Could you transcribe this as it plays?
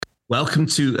Welcome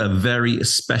to a very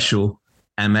special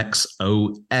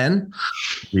MXoN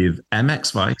with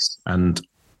MX Vice and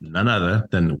none other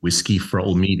than Whiskey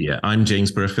Throttle Media. I'm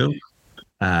James Burfield.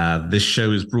 This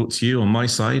show is brought to you on my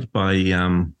side by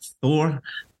Thor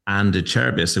and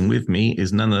Cherbis, and with me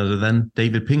is none other than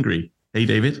David Pingree. Hey,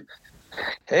 David.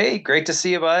 Hey, great to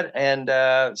see you, bud, and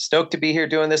stoked to be here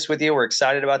doing this with you. We're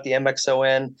excited about the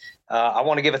MXoN. I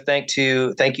want to give a thank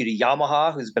you to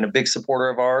Yamaha, who's been a big supporter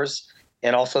of ours,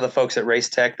 and also the folks at Race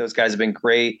Tech. Those guys have been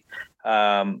great.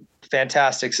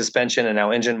 Fantastic suspension and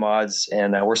now engine mods,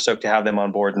 and we're stoked to have them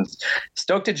on board and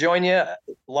stoked to join you. A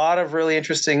lot of really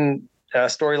interesting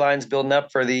storylines building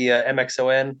up for the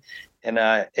MXoN, and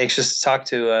anxious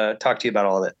to talk to you about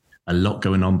all of it. A lot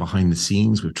going on behind the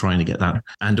scenes with trying to get that,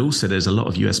 and also there's a lot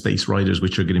of US-based riders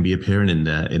which are going to be appearing in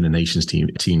the Nations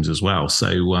teams as well.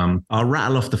 So I'll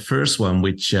rattle off the first one,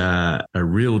 which a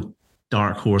real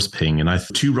dark horse ping, and I have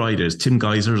two riders. Tim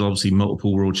Geiser is obviously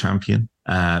multiple world champion.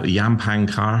 Jan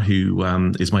Pankar, who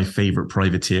is my favorite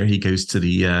privateer. He goes to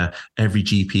the every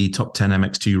GP top 10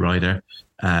 MX2 rider.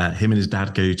 Him and his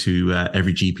dad go to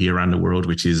every GP around the world,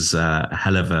 which is a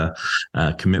hell of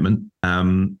a commitment.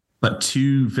 But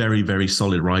two very, very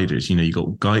solid riders. You know,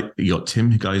 you got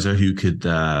Tim Geiser, who could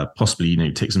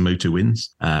possibly, take some moto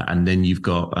wins. And then you've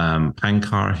got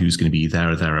Pankar, who's going to be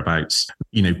there or thereabouts.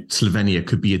 Slovenia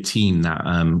could be a team that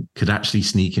could actually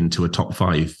sneak into a top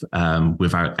five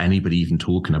without anybody even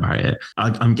talking about it.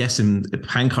 I'm guessing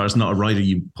Pankar is not a rider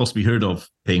you possibly heard of,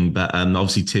 Ping, but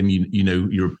obviously Tim,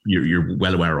 you're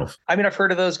well aware of. I mean, I've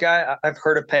heard of those guys. I've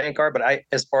heard of Pankar, but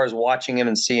as far as watching him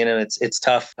and seeing him, it's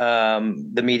tough.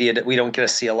 The media, we don't get to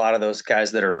see a lot of those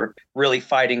guys that are really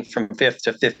fighting from 5th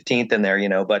to 15th in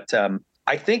there, But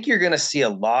I think you're going to see a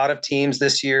lot of teams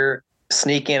this year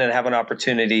sneak in and have an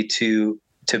opportunity to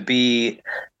be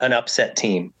an upset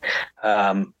team.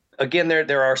 Again,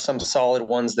 there are some solid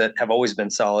ones that have always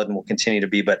been solid and will continue to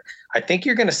be, but I think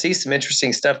you're going to see some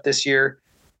interesting stuff this year.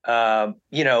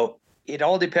 It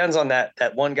all depends on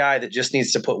that one guy that just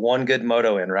needs to put one good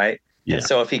moto in, right? Yeah. And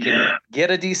so if he can get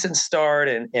a decent start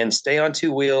and stay on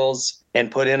two wheels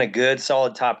and put in a good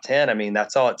solid top 10, I mean,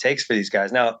 that's all it takes for these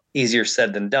guys. Now, easier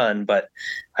said than done, but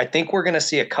I think we're going to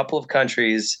see a couple of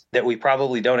countries that we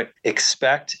probably don't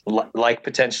expect, like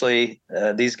potentially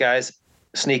these guys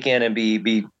sneak in and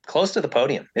be close to the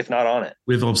podium, if not on it.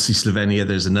 With obviously Slovenia,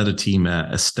 there's another team,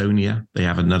 Estonia. They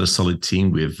have another solid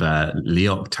team with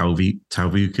Leok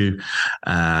Talvuku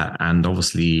and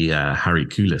obviously Harry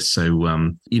Kulis. So,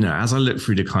 as I look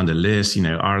through the kind of list,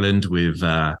 Ireland with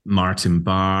Martin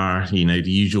Barr, the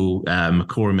usual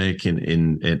McCormick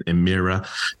in Mira.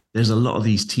 There's a lot of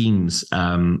these teams,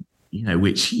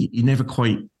 which you never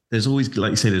quite. There's always,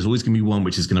 like you say, there's always going to be one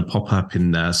which is going to pop up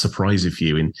and surprise a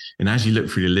few. And as you look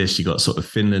through the list, you got sort of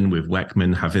Finland with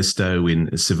Weckman, Havisto, in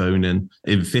Savonen.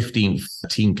 In 15th,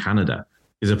 Team Canada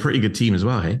is a pretty good team as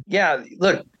well, hey? Yeah,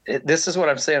 look, this is what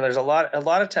I'm saying. There's a lot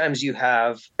of times you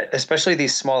have, especially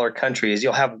these smaller countries,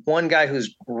 you'll have one guy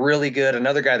who's really good,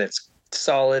 another guy that's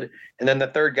solid, and then the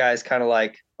third guy is kind of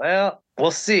like, well,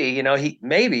 we'll see. He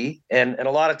maybe, and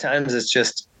a lot of times it's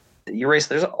just, you race,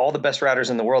 there's all the best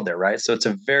riders in the world there, right? So it's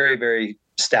a very, very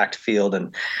stacked field,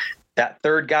 and that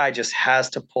third guy just has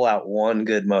to pull out one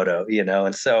good moto,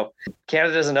 And so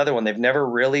Canada's another one. They've never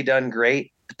really done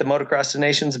great at the Motocross of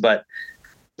Nations, but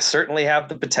certainly have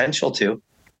the potential to.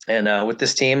 And with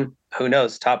this team, who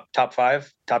knows? Top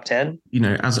 5, top 10.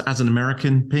 As an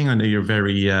American, Ping, I know you're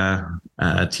very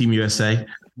Team USA.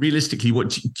 Realistically, what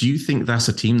do you think that's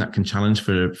a team that can challenge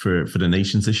for the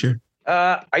Nations this year?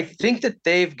 I think that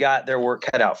they've got their work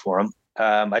cut out for them.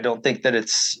 I don't think that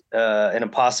it's an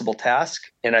impossible task,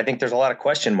 and I think there's a lot of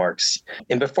question marks.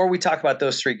 And before we talk about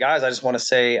those three guys, I just want to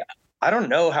say, I don't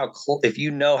know if you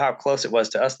know how close it was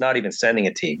to us not even sending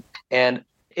a team. And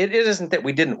it isn't that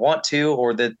we didn't want to,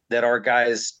 or that our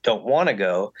guys don't want to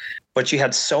go, but you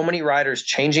had so many riders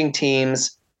changing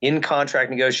teams in contract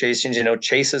negotiations.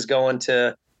 Chase is going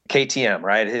to KTM,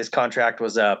 right? His contract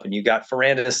was up, and you got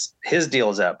Ferrandis, his deal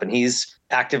is up, and he's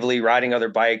actively riding other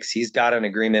bikes. He's got an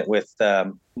agreement with,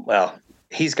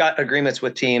 he's got agreements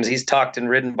with teams. He's talked and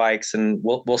ridden bikes, and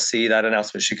we'll see. That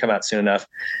announcement should come out soon enough.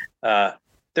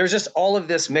 There's just all of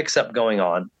this mix up going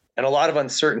on and a lot of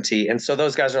uncertainty. And so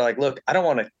those guys are like, look, I don't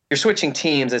want to, you're switching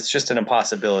teams. It's just an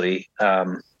impossibility.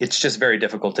 It's just very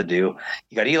difficult to do.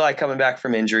 You got Eli coming back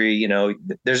from injury.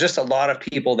 There's just a lot of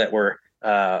people that were,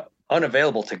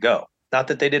 unavailable to go. Not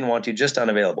that they didn't want to, just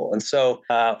unavailable. And so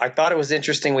I thought it was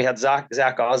interesting. We had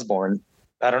Zach Osborne.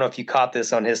 I don't know if you caught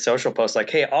this on his social post, like,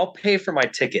 hey, I'll pay for my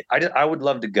ticket. I would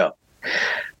love to go.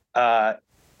 And,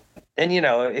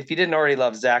 if you didn't already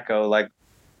love Zacho, like,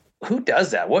 who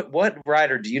does that? What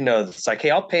rider do you know that's like, hey,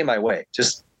 I'll pay my way.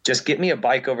 Just get me a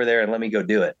bike over there and let me go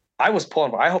do it. I was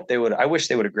pulling. I wish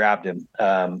they would have grabbed him.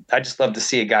 I just love to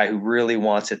see a guy who really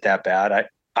wants it that bad.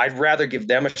 I'd rather give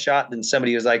them a shot than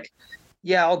somebody who's like,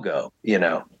 yeah, I'll go,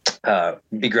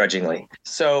 begrudgingly.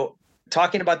 So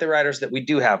talking about the riders that we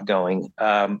do have going,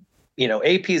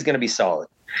 AP is going to be solid.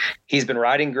 He's been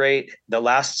riding great. The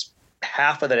last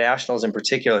half of the Nationals in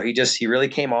particular, he really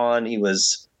came on. He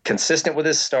was consistent with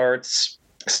his starts,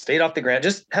 stayed off the ground,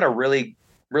 just had a really,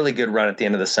 really good run at the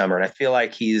end of the summer. And I feel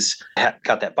like he's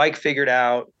got that bike figured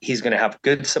out. He's going to have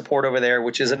good support over there,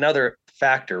 which is another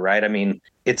factor, right? I mean,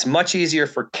 it's much easier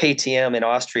for KTM in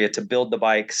Austria to build the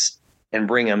bikes and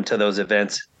bring them to those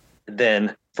events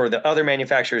than for the other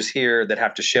manufacturers here that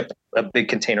have to ship a big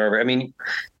container over. I mean,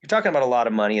 you're talking about a lot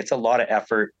of money. It's a lot of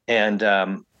effort.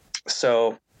 And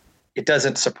so it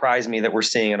doesn't surprise me that we're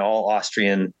seeing an all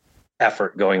Austrian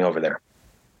effort going over there.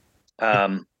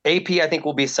 AP, I think,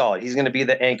 will be solid. He's going to be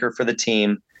the anchor for the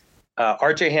team.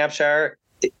 RJ Hampshire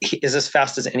is as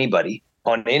fast as anybody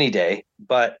on any day,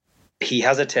 but he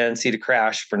has a tendency to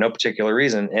crash for no particular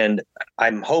reason. And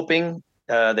I'm hoping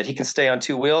that he can stay on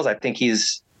two wheels. I think he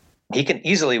can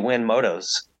easily win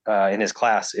motos in his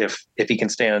class if he can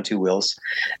stay on two wheels.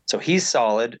 So he's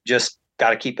solid. Just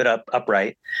got to keep it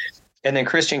upright. And then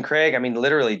Christian Craig, I mean,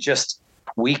 literally just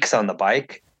weeks on the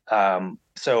bike.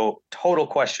 So total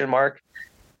question mark.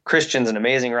 Christian's an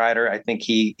amazing rider. I think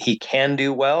he can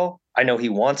do well. I know he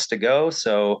wants to go.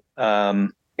 So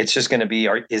it's just going to be,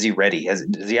 is he ready?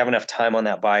 Does he have enough time on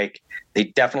that bike? They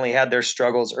definitely had their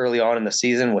struggles early on in the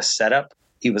season with setup.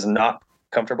 He was not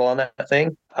comfortable on that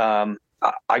thing.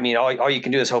 I mean, all you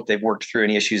can do is hope they've worked through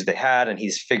any issues they had and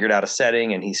he's figured out a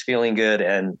setting and he's feeling good.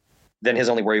 And then his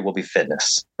only worry will be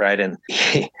fitness, right? And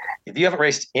if you haven't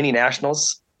raced any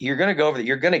nationals, you're going to go over that.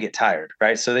 You're going to get tired,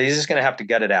 right? So he's just going to have to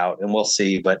gut it out and we'll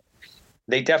see. But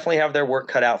they definitely have their work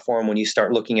cut out for them when you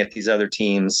start looking at these other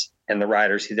teams and the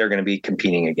riders who they're going to be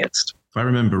competing against. If I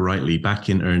remember rightly, back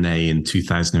in Ernay in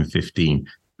 2015,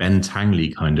 Ben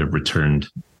Tangley kind of returned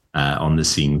on the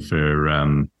scene for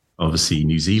obviously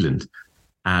New Zealand.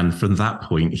 And from that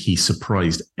point, he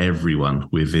surprised everyone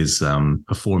with his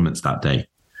performance that day,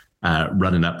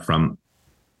 running up front.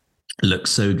 Looked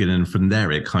so good. And from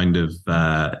there, it kind of,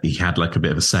 he had like a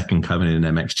bit of a second coming in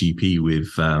MXGP with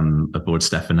aboard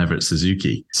Stefan Everett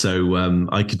Suzuki. So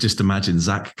I could just imagine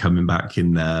Zach coming back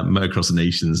in Motocross of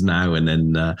Nations now and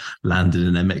then landing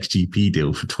an MXGP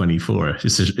deal for 24.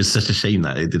 It's such a shame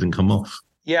that it didn't come off.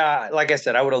 Yeah, like I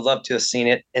said, I would have loved to have seen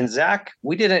it. And Zach,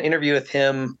 we did an interview with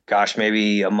him,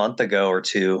 maybe a month ago or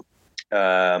two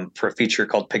for a feature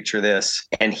called Picture This.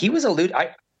 And he was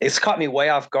it's caught me way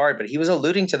off guard, but he was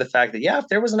alluding to the fact that, if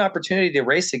there was an opportunity to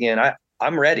race again,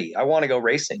 I'm ready. I want to go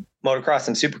racing, motocross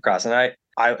and supercross. And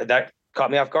I that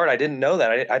caught me off guard. I didn't know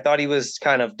that. I thought he was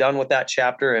kind of done with that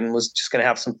chapter and was just going to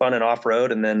have some fun and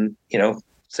off-road and then,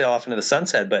 sail off into the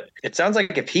sunset. But it sounds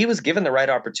like if he was given the right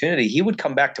opportunity, he would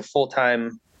come back to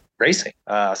full-time racing.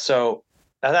 So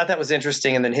I thought that was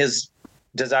interesting. And then his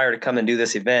desire to come and do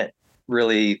this event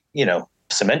really,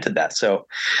 cemented that. So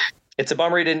it's a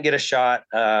bummer he didn't get a shot.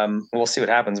 We'll see what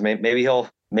happens. Maybe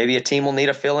a team will need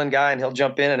a fill-in guy and he'll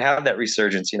jump in and have that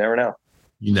resurgence. You never know.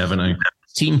 You never know.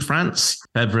 Team France,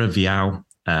 Febvre, Vial,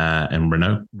 and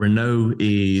Renault. Renault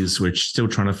we're still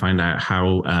trying to find out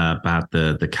how bad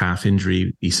the calf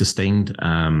injury he sustained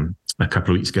a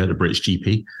couple of weeks ago at the British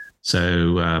GP.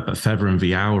 So, but Febvre and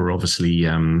Vial are obviously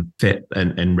fit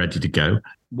and ready to go.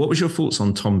 What was your thoughts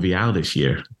on Tom Vial this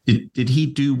year? Did he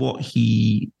do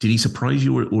did he surprise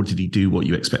you or did he do what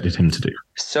you expected him to do?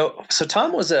 So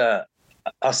Tom was a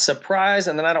surprise,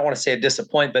 and then I don't want to say a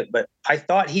disappointment, but I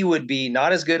thought he would be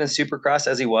not as good in Supercross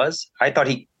as he was. I thought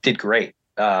he did great.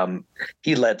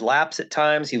 He led laps at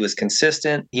times. He was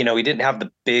consistent. He didn't have the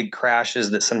big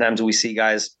crashes that sometimes we see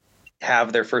guys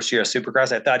have their first year of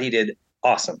Supercross. I thought he did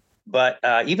awesome. But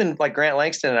even like Grant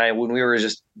Langston and I, when we were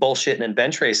just bullshitting and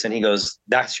bench racing, he goes,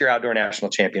 "That's your outdoor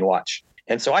national champion watch."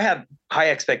 And so I had high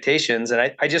expectations, and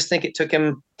I just think it took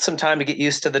him some time to get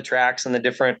used to the tracks and the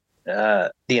different,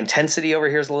 the intensity over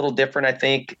here is a little different. I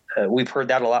think we've heard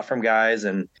that a lot from guys,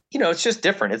 and it's just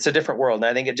different. It's a different world. And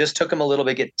I think it just took him a little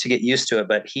bit to get used to it,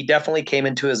 but he definitely came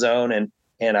into his own.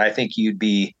 And I think you'd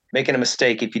be making a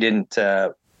mistake if you didn't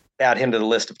add him to the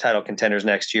list of title contenders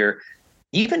next year.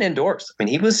 Even indoors. I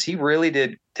mean, he really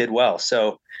did well.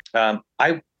 So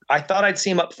I thought I'd see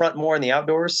him up front more in the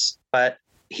outdoors, but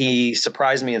he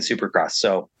surprised me in Supercross.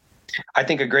 So I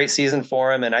think a great season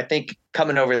for him. And I think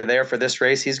coming over there for this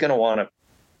race, he's going to want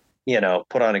to,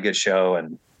 put on a good show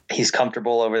he's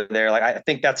comfortable over there. Like, I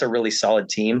think that's a really solid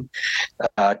team.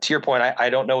 To your point, I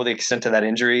don't know the extent of that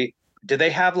injury. Do they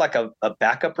have like a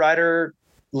backup rider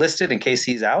listed in case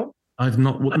he's out? I've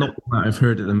not what I've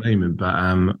heard at the moment,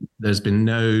 but there's been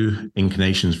no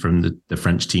inclinations from the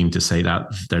French team to say that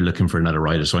they're looking for another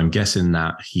rider. So I'm guessing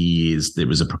that there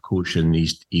was a precaution.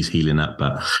 He's healing up,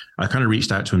 but I kind of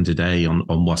reached out to him today on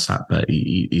WhatsApp, but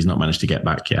he's not managed to get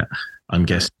back yet. I'm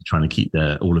guessing trying to keep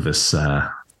all of us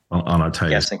on our toes.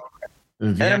 Guessing.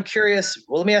 And I'm curious.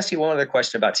 Well, let me ask you one other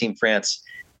question about Team France,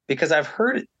 because I've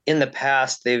heard in the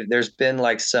past there's been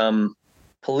like some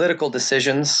political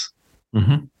decisions.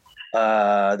 Mm-hmm.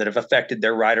 That have affected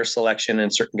their rider selection,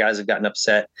 and certain guys have gotten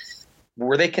upset.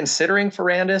 Were they considering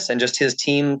Ferrandis, and just his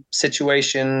team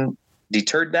situation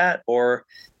deterred that? Or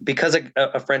because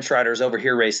a French rider is over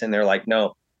here racing, they're like,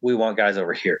 no, we want guys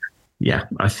over here? Yeah,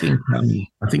 I think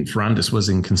Ferrandis was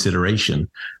in consideration.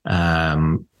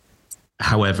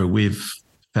 However, with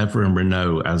Fevre and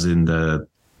Renault, as in the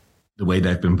way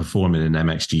they've been performing in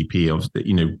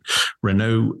MXGP,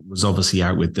 Renault was obviously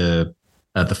out with the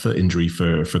foot injury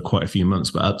for quite a few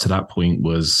months, but up to that point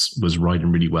was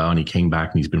riding really well, and he came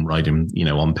back and he's been riding,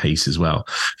 on pace as well.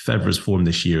 Fevre's form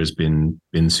this year has been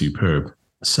superb.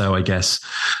 So I guess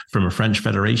from a French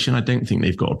federation, I don't think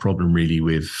they've got a problem really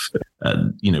with,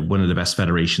 one of the best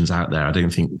federations out there. I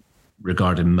don't think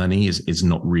regarding money is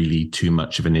not really too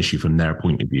much of an issue from their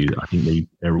point of view. I think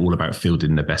they're all about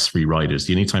fielding the best three riders.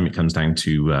 The only time it comes down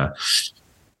to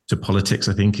politics,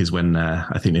 I think, is when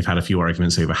I think they've had a few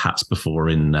arguments over hats before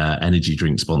in energy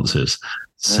drink sponsors.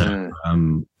 So,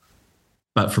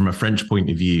 but from a French point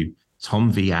of view,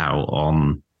 Tom Vial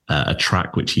on a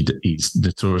track which he's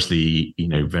notoriously,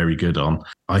 very good on,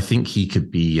 I think he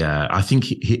could be. I think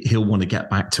he'll want to get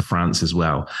back to France as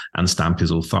well and stamp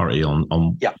his authority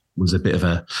on. Yeah. Was a bit of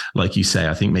a, like you say,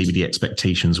 I think maybe the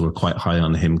expectations were quite high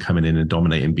on him coming in and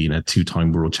dominating, being a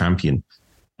 2-time world champion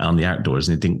on the outdoors,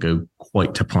 and it didn't go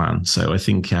quite to plan. So I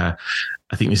think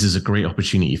this is a great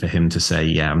opportunity for him to say,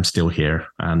 yeah, I'm still here.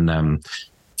 And I'm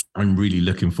really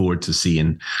looking forward to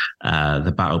seeing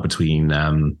the battle between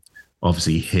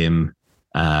obviously him,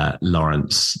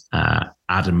 Lawrence,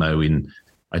 Adamo. And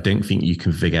I don't think you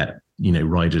can forget,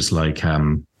 riders like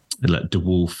De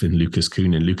Wolf and Lucas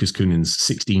Koenen. Lucas Koenen's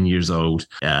 16 years old.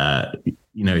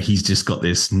 He's just got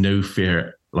this no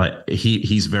fear. Like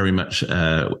he's very much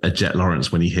a Jet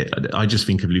Lawrence when he hit. I just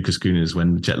think of Lucas Koenen as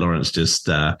when Jet Lawrence just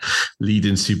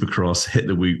leading Supercross, hit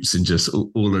the whoops and just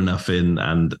all or nothing.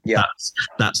 And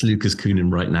that's Lucas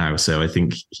Koenen right now. So I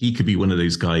think he could be one of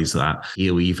those guys that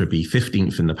he'll either be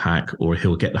 15th in the pack or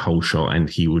he'll get the whole shot and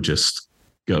he will just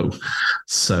go.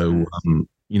 So,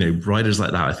 riders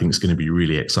like that, I think is going to be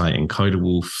really exciting. Kai de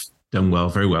Wolf done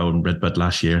very well in Red Bud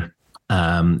last year.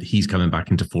 He's coming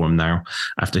back into form now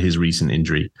after his recent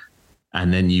injury.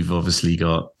 And then you've obviously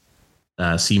got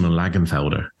Simon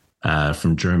Lagenfelder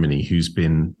from Germany, who's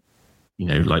been,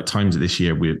 like times this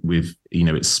year with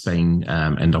it's Spain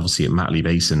and obviously at Matley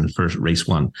Basin, first race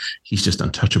one, he's just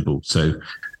untouchable. So,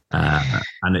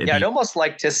 I'd almost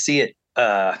like to see it.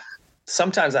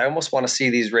 Sometimes I almost want to see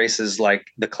these races like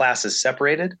the classes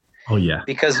separated. Oh yeah.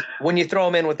 Because when you throw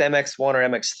them in with MX1 or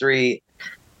MX3,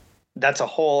 that's a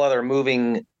whole other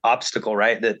moving obstacle,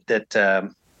 right?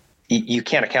 That you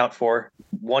can't account for.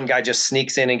 One guy just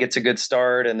sneaks in and gets a good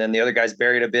start, and then the other guy's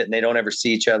buried a bit and they don't ever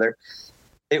see each other.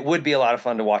 It would be a lot of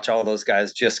fun to watch all those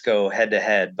guys just go head to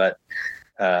head, but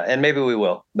and maybe we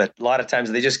will. But a lot of times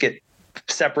they just get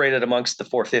separated amongst the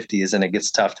 450s, and it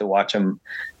gets tough to watch them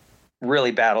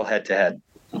really battle head to head.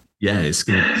 Yeah, it's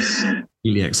going to be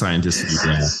really exciting to see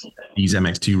these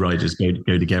MX2 riders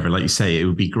go together. Like you say, it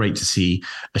would be great to see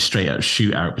a straight up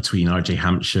shootout between RJ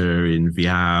Hampshire and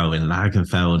Vial and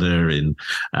Lagenfelder and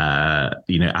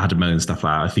Adamo and stuff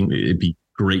like that. I think it'd be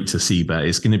great to see, but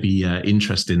it's going to be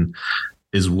interesting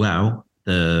as well.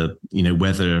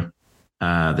 Whether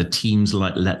the teams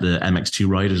let the MX2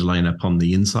 riders line up on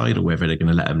the inside or whether they're going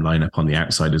to let them line up on the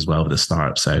outside as well at the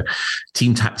start. So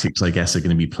team tactics, I guess, are going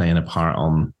to be playing a part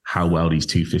on how well these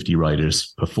 250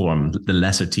 riders perform. The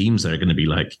lesser teams that are going to be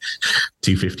like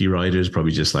 250 riders,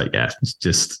 probably just like,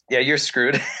 you're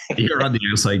screwed. You're on the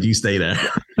outside, you stay there.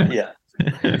 Yeah.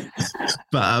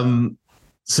 But,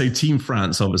 so Team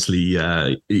France, obviously,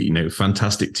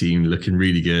 fantastic team, looking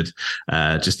really good.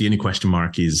 Just the only question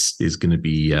mark is going to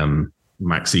be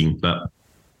Maxime. But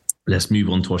let's move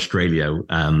on to Australia,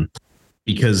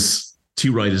 because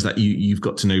two riders that you've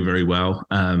got to know very well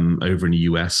over in the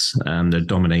US, and they're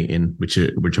dominating, which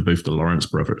are both the Lawrence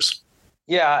brothers.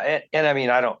 Yeah, and I mean,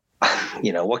 I don't,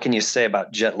 what can you say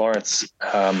about Jet Lawrence?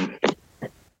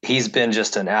 He's been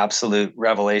just an absolute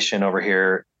revelation over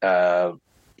here.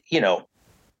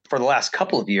 for the last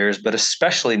couple of years, but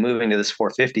especially moving to this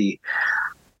 450.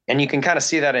 And you can kind of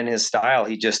see that in his style.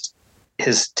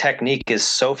 His technique is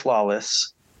so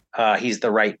flawless. He's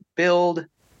the right build.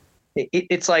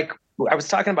 It's like, I was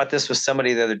talking about this with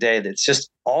somebody the other day, that's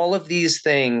just all of these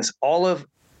things, all of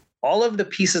the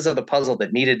pieces of the puzzle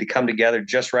that needed to come together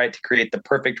just right to create the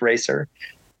perfect racer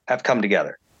have come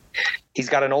together. He's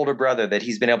got an older brother that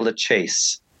he's been able to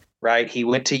chase, right? He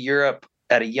went to Europe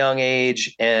at a young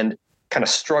age and kind of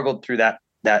struggled through that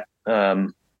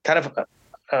kind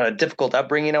of difficult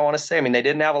upbringing, I want to say. I mean, they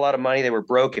didn't have a lot of money. They were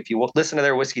broke. If you listen to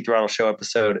their Whiskey Throttle Show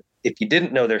episode, if you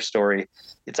didn't know their story,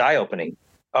 it's eye-opening.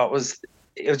 Oh, it was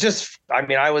just, I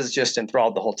mean, I was just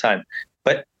enthralled the whole time.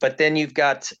 But then you've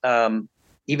got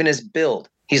even his build.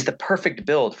 He's the perfect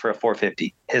build for a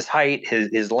 450. His height,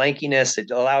 his lankiness,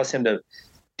 it allows him to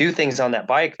do things on that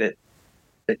bike that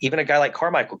even a guy like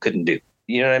Carmichael couldn't do.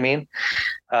 You know what I mean?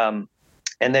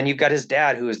 And then you've got his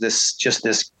dad, who is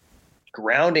this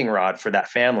grounding rod for that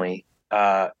family.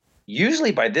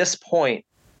 Usually by this point,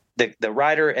 the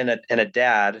rider and a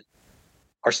dad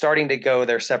are starting to go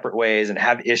their separate ways and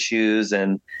have issues,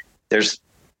 and there's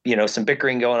some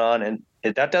bickering going on, and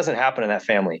that doesn't happen in that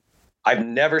family. I've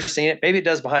never seen it. Maybe it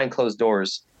does behind closed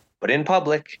doors, but in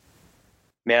public,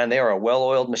 man, they are a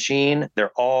well-oiled machine.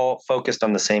 They're all focused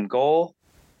on the same goal.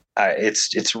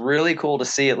 It's really cool to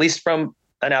see, at least from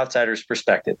an outsider's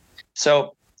perspective.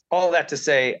 So all that to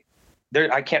say,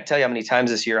 I can't tell you how many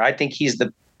times this year I think he's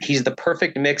the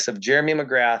perfect mix of Jeremy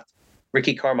McGrath,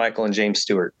 Ricky Carmichael, and James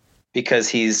Stewart, because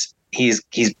he's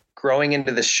growing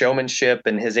into the showmanship,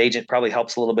 and his agent probably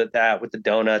helps a little bit that with the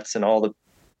donuts and all the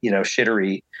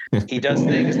shittery. He does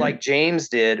things like James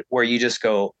did, where you just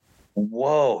go,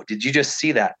 whoa, did you just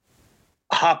see that?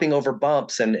 Hopping over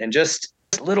bumps and just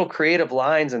little creative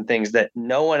lines and things that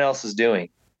no one else is doing.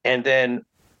 And then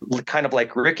kind of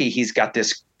like Ricky, he's got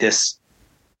this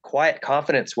quiet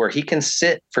confidence where he can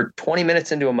sit for 20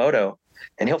 minutes into a moto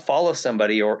and he'll follow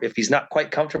somebody, or if he's not quite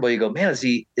comfortable, you go, man, is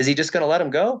he just going to let him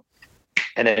go?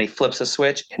 And then he flips a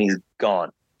switch and he's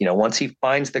gone. Once he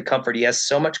finds the comfort, he has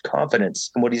so much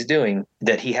confidence in what he's doing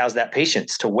that he has that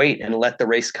patience to wait and let the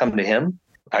race come to him.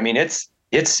 I mean, it's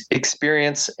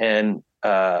experience and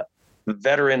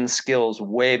veteran skills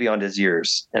way beyond his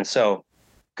years. And so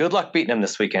good luck beating him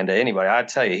this weekend to anybody. I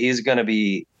tell you, he's going to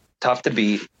be tough to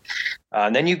beat.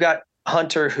 And then you've got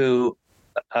Hunter, who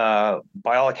by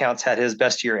all accounts had his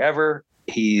best year ever.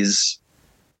 He's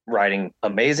riding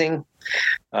amazing.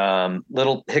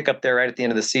 Little hiccup there right at the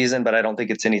end of the season, but I don't think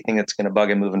it's anything that's going to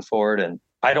bug him moving forward. And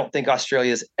I don't think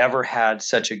Australia's ever had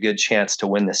such a good chance to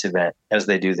win this event as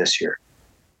they do this year.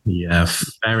 Yeah,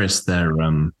 Ferris, their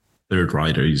third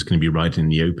rider, who's going to be riding in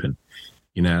the Open.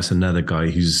 That's another guy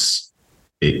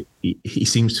he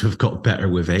seems to have got better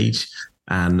with age,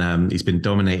 and he's been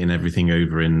dominating everything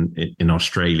over in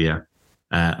Australia.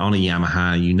 On a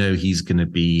Yamaha, he's going to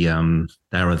be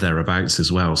there or thereabouts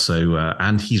as well. So,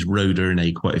 and he's rode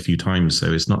Erne quite a few times,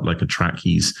 so it's not like a track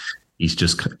he's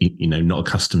just not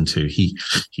accustomed to.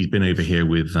 He's been over here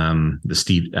with the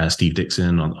Steve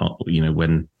Dixon on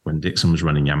when Dixon was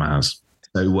running Yamahas.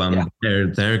 So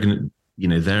they're going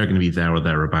to be there or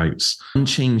thereabouts.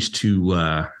 Unchanged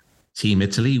to Team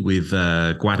Italy with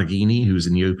Guadagnini, who's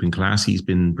in the Open class. He's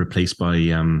been replaced by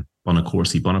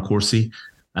Bonacorsi.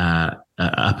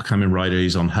 Upcoming rider.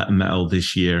 He's on Hutton Metal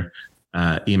this year.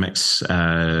 EMX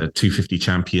 250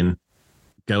 champion,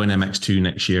 going MX2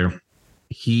 next year.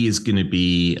 He is going to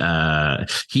be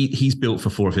he's built for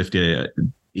 450.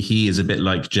 He is a bit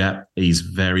like Jet. He's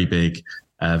very big,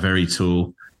 very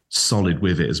tall, solid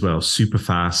with it as well, super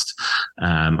fast.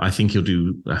 I think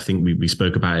we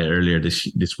spoke about it earlier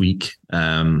this week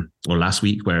or last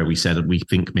week, where we said that we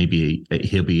think maybe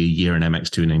he'll be a year in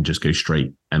MX2 and then just go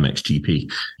straight MXGP.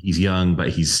 He's young, but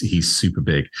he's super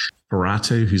big.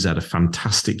 Barato, who's had a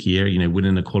fantastic year,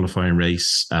 winning a qualifying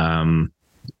race.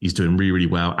 He's doing really, really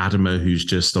well. Adamo, who's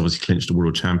just obviously clinched the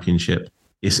world championship.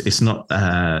 It's not,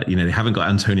 they haven't got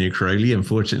Antonio Caroli,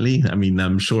 unfortunately. I mean,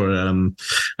 I'm sure,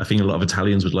 I think a lot of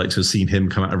Italians would like to have seen him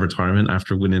come out of retirement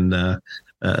after winning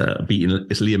beating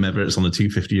Liam Everts on the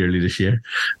 250 early this year.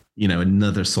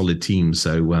 Another solid team.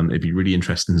 So it'd be really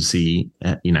interesting to see,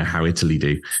 how Italy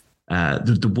do.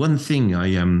 The one thing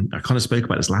I kind of spoke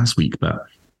about this last week, but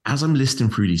as I'm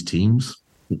listing through these teams,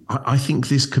 I think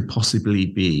this could possibly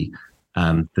be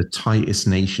the tightest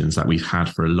nations that we've had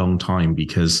for a long time,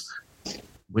 because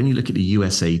when you look at the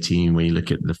USA team, when you look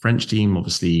at the French team,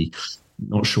 obviously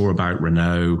not sure about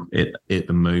Renault at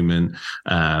the moment.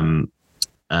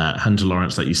 Hunter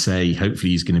Lawrence, like you say,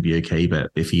 hopefully he's going to be okay,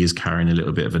 but if he is carrying a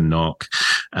little bit of a knock,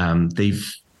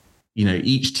 they've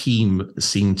each team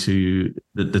seemed to,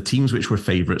 the teams which were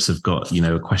favorites have got,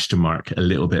 a question mark,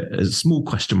 a small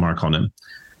question mark on them.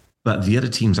 But the other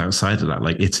teams outside of that,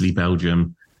 like Italy,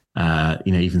 Belgium,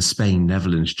 even Spain,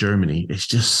 Netherlands, Germany, it's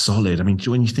just solid. I mean,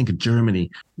 when you think of Germany,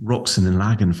 Roczen and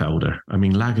Lagenfelder, I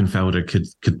mean, Lagenfelder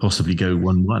could possibly go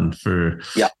 1-1 for,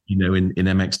 in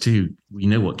MX2. We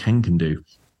know what Ken can do.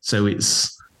 So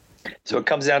it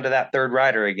comes down to that third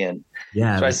rider again.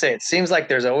 Yeah. So I say, it seems like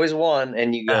there's always one,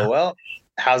 and you go, well,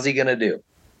 how's he going to do?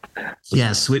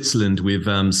 Yeah, Switzerland with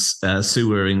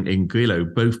Sewer and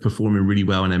Guilo both performing really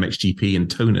well in MXGP and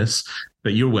Tonus.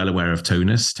 But you're well aware of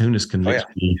Tonus. Tonus can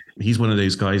he's one of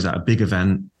those guys at a big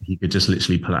event. He could just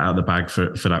literally pull it out of the bag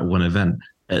for that one event.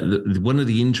 One of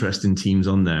the interesting teams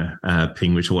on there,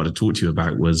 Ping, which I wanted to talk to you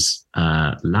about, was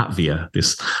Latvia,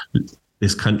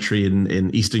 this country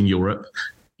in Eastern Europe.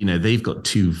 They've got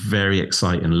two very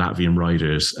exciting Latvian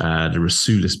riders, the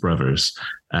Rasulis brothers,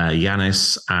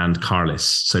 Yanis and Carlis.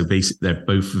 So basically, they're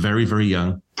both very, very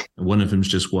young. One of them's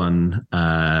just won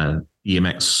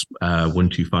EMX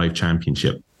 125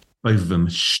 championship. Both of them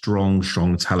strong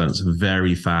talents,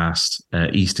 very fast,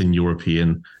 Eastern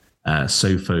European,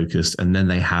 so focused. And then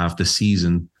they have the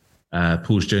season.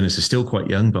 Paul Jonas is still quite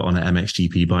young, but on an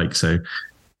MXGP bike. So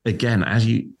again, as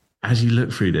you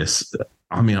look through this,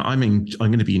 I mean, I'm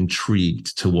going to be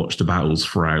intrigued to watch the battles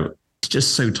throughout. It's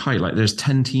just so tight. Like there's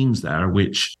 10 teams there,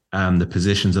 which the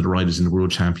positions of the riders in the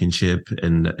World Championship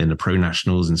and in the Pro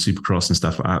Nationals and Supercross and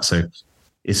stuff like that. So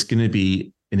it's going to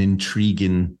be an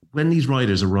intriguing, when these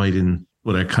riders are riding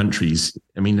for their countries,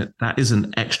 I mean, that is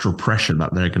an extra pressure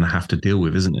that they're going to have to deal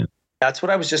with, isn't it? That's what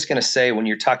I was just going to say when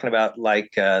you're talking about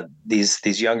like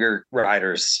these younger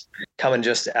riders coming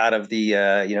just out of the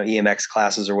EMX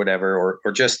classes or whatever,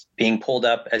 or just being pulled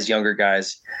up as younger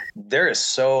guys. There is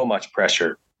so much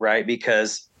pressure, right?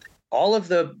 Because all of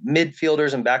the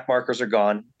midfielders and back markers are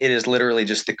gone. It is literally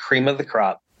just the cream of the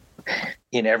crop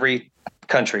in every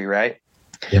country, right?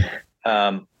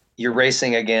 Yeah. You're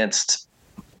racing against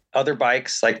other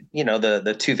bikes, like,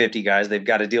 the 250 guys. They've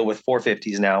got to deal with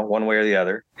 450s now, one way or the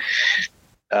other.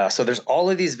 So there's all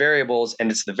of these variables,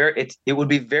 and it would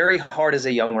be very hard as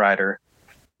a young rider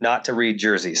not to read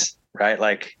jerseys, right?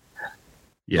 Like,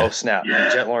 oh snap,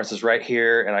 Jet Lawrence is right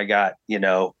here, and I got,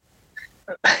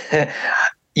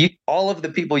 all of the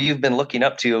people you've been looking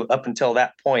up to up until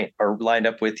that point are lined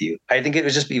up with you. I think it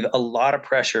would just be a lot of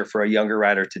pressure for a younger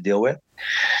rider to deal with.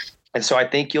 And so I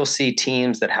think you'll see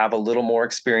teams that have a little more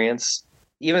experience,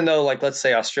 even though, like, let's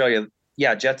say Australia,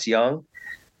 Jet's young,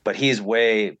 but he's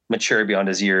way mature beyond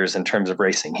his years in terms of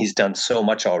racing. He's done so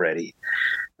much already.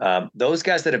 Those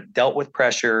guys that have dealt with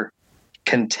pressure,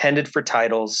 contended for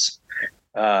titles,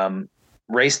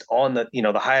 raced on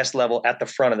the highest level at the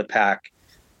front of the pack,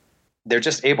 they're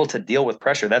just able to deal with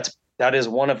pressure. That is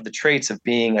one of the traits of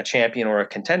being a champion or a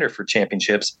contender for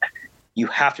championships. You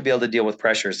have to be able to deal with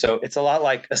pressure. So it's a lot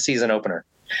like a season opener.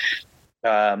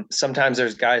 Sometimes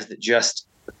there's guys that just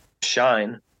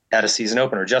shine at a season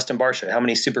opener. Justin Barsha, how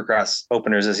many Supercross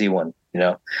openers has he won?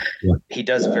 He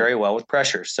does very well with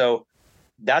pressure. So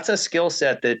that's a skill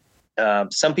set that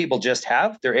some people just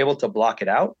have. They're able to block it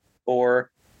out,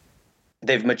 or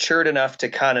they've matured enough to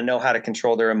kind of know how to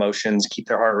control their emotions, keep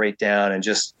their heart rate down, and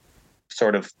just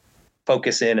sort of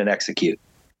focus in and execute.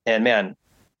 And man,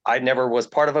 I never was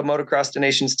part of a Motocross of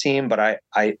Nations team, but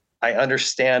I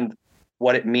understand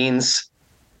what it means,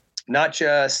 not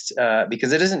just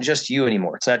because it isn't just you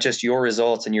anymore. It's not just your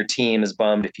results and your team is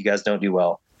bummed if you guys don't do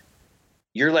well.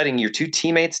 You're letting your two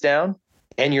teammates down,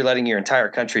 and you're letting your entire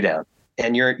country down.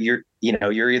 And you're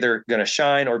either going to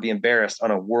shine or be embarrassed on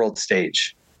a world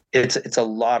stage. It's a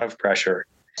lot of pressure.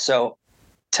 So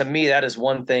to me, that is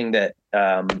one thing that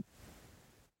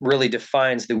really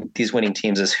defines these winning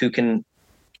teams, is who can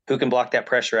block that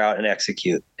pressure out and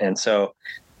execute. And so,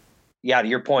 to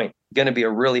your point, going to be a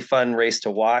really fun race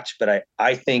to watch. But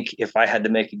I think if I had to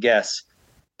make a guess,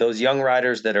 those young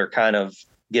riders that are kind of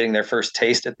getting their first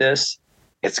taste at this,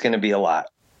 it's going to be a lot.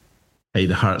 Hey,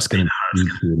 the heart's going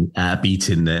to be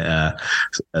beating at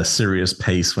a serious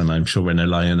pace when they're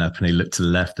lining up and they look to the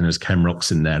left and there's Ken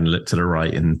Roczen there, and look to the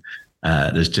right and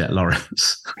there's Jet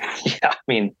Lawrence. Yeah, I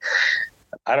mean,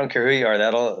 I don't care who you are,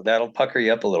 that'll pucker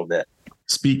you up a little bit.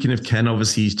 Speaking of Ken,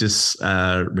 obviously he's just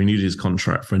renewed his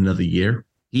contract for another year.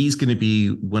 He's going to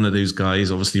be one of those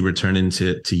guys, obviously returning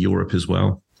to Europe as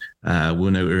well.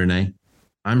 Wuno Erne.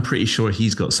 I'm pretty sure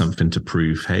he's got something to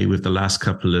prove. Hey, with the last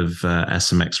couple of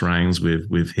SMX rounds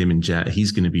with him and Jet,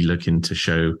 he's going to be looking to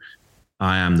show,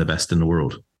 I am the best in the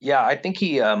world. Yeah, I think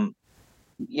he,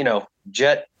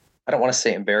 Jet, I don't want to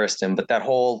say embarrassed him, but that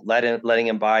whole letting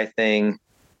him buy thing,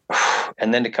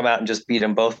 And then to come out and just beat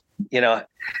them both,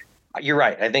 you're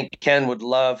right. I think Ken would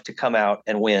love to come out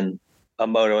and win a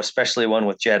moto, especially one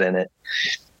with Jet in it.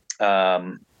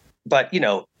 But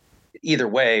either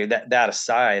way, that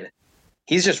aside,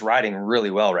 he's just riding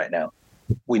really well right now.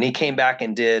 When he came back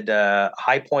and did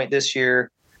High Point this year,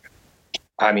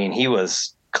 I mean, he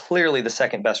was clearly the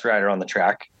second best rider on the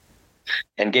track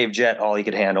and gave Jet all he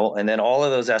could handle. And then all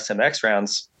of those SMX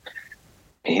rounds,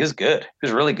 he was good. He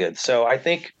was really good. So I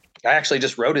think I actually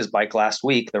just rode his bike last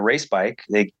week, the race bike.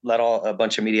 They let a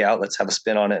bunch of media outlets have a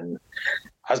spin on it, and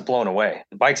I was blown away.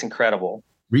 The bike's incredible.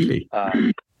 Really?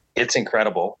 It's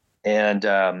incredible. And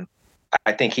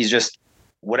I think he's just,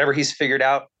 whatever he's figured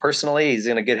out personally, he's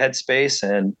in a good headspace.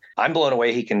 And I'm blown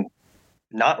away he can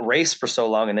not race for so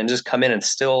long and then just come in and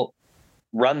still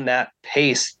run that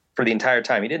pace for the entire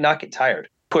time. He did not get tired.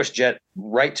 Pushed Jet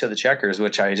right to the checkers,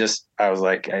 which I was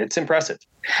like, it's impressive.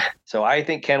 So I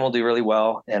think Ken will do really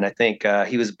well. And I think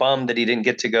he was bummed that he didn't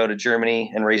get to go to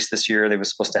Germany and race this year. They were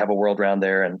supposed to have a world round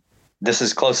there. And this is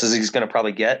as close as he's going to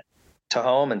probably get to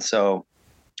home. And so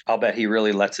I'll bet he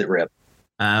really lets it rip.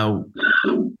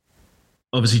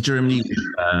 Obviously, Germany,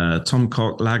 Tom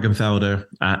Koch, Lagenfelder,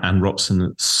 and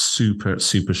Robson, super,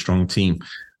 super strong team.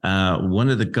 One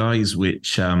of the guys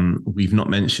which we've not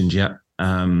mentioned yet,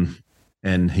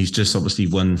 and he's just obviously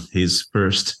won his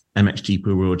first MXGP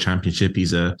World Championship.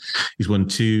 He's won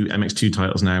 2 MX2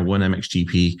 titles now, 1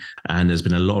 MXGP, and there's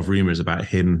been a lot of rumors about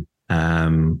him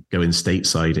going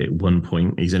stateside at one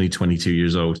point. He's only 22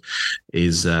 years old.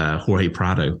 Is Jorge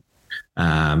Prado.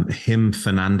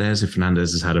 Fernandez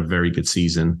has had a very good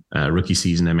season, rookie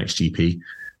season MXGP,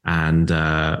 and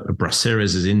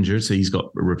Braceres is injured, so he's got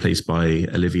replaced by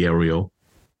Olivier Oriol,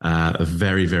 a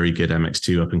very, very good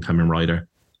MX2 up and coming rider.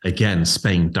 Again,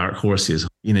 Spain, dark horses.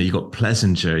 You've got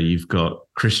Plessinger, you've got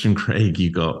Christian Craig,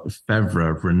 you've got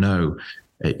Fevre, Renault,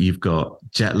 you've got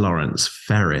Jet Lawrence,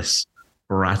 Ferris,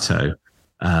 Barato,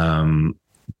 Bonacorsi,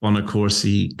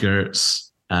 Gertz,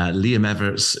 Liam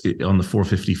Everts on the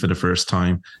 450 for the first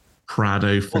time.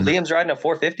 Prado. Liam's riding a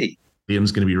 450.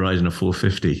 Liam's going to be riding a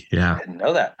 450. Yeah. I didn't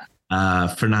know that.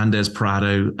 Fernandez,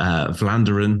 Prado,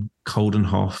 Vlanderen,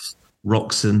 Coldenhoff,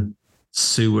 Roxon,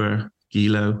 Sewer,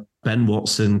 Gilo, Ben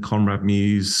Watson, Conrad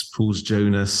Muse, Pauls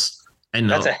Jonas.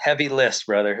 That's a heavy list,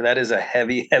 brother. That is a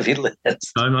heavy, heavy list.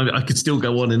 I could still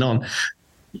go on and on.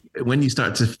 When you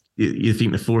start to, you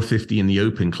think the 450 in the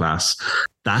open class,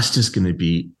 that's just going to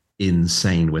be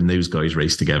insane when those guys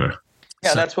race together.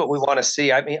 Yeah, that's what we want to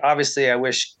see. I mean, obviously, I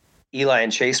wish Eli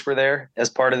and Chase were there as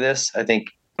part of this. I think,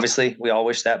 obviously, we all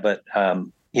wish that. But,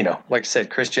 like I said,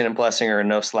 Christian and Plessinger are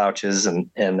no slouches, and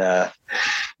they're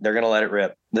going to let it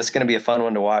rip. This is going to be a fun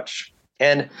one to watch.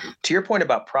 And to your point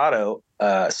about Prado,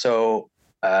 I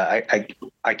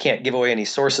can't give away any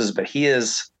sources, but he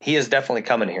is definitely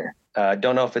coming here.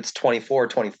 Don't know if it's 24 or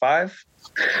 25,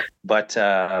 but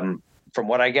from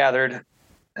what I gathered,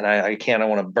 and I don't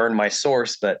want to burn my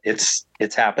source, but it's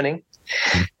happening.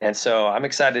 And so I'm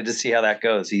excited to see how that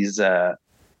goes.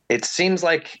 It seems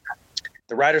like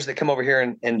the riders that come over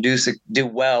here and do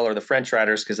well are the French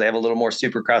riders, because they have a little more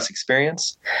supercross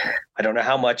experience. I don't know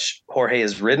how much Jorge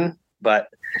has ridden, but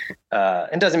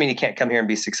it doesn't mean he can't come here and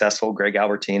be successful. Greg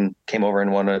Albertine came over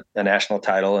and won a national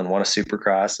title and won a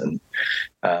supercross,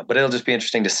 but it'll just be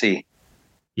interesting to see.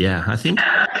 Yeah, I think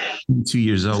 2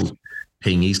 years old,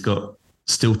 Ping, he's got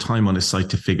still time on his side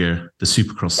to figure the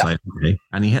supercross side. Okay?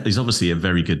 And he's obviously a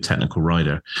very good technical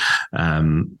rider,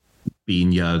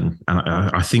 being young. And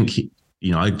I think,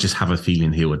 I just have a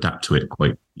feeling he'll adapt to it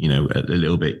quite, a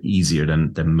little bit easier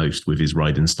than most with his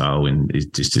riding style. And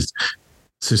it's just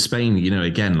so Spain,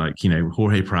 again,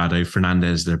 Jorge Prado,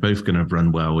 Fernandez, they're both going to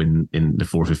run well in the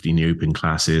 450 in the open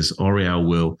classes. Oriol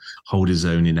will hold his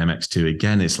own in MX2.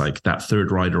 Again, it's like that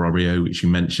third rider, Oriol, which you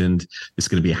mentioned. It's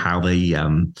going to be how they,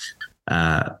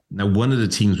 now one of the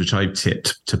teams which I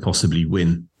tipped to possibly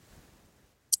win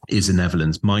is the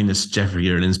Netherlands, minus Jeffrey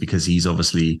Erlins, because he's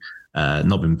obviously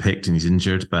not been picked and he's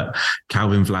injured. But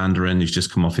Calvin Vlanderen, who's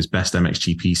just come off his best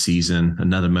MXGP season,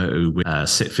 another moto with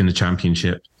Sitf in the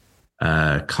championship.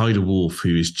 Kai de Wolf,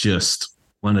 who is just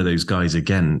one of those guys,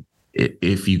 again,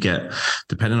 if you get,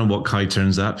 depending on what Kai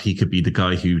turns up, he could be the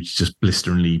guy who just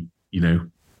blisteringly,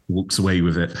 walks away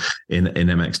with it in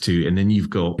MX2. And then you've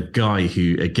got a guy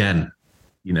who, again,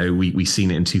 we seen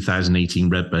it in 2018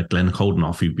 Redbird, Glenn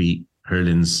Coldenhoff, who beat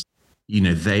Hurlins.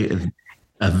 They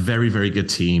a very, very good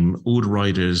team. All the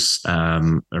riders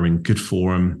are in good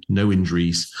form, no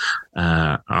injuries.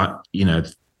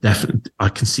 Definitely, I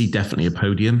can see definitely a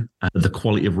podium. The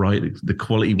quality of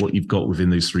what you've got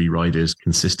within those three riders,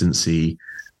 consistency,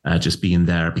 just being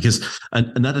there. Because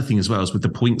another thing as well is with the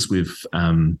points with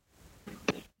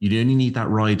You only need that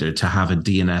rider to have a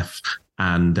DNF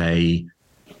and a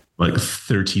like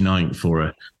 39th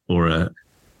or a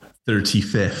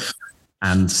 35th,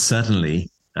 and suddenly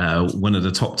one of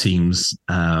the top teams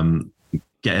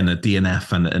getting a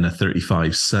DNF and a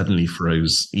 35 suddenly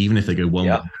throws, even if they go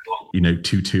 1-1,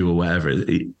 2-2 or whatever.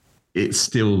 It's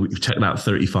still, check that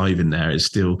 35 in there. It's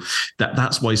still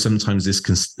that's why sometimes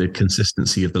the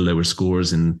consistency of the lower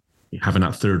scores and having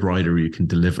that third rider who can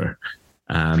deliver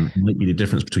might be the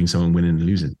difference between someone winning and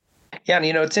losing. Yeah. And,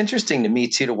 it's interesting to me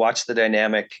too, to watch the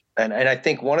dynamic. And I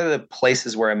think one of the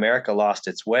places where America lost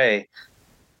its way,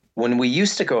 when we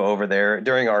used to go over there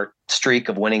during our streak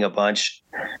of winning a bunch,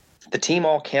 the team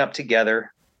all camped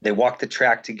together. They walked the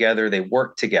track together. They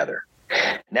worked together.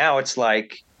 Now it's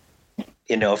like,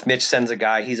 if Mitch sends a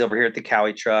guy, he's over here at the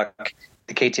Cowie truck,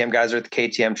 the KTM guys are at the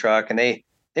KTM truck, and they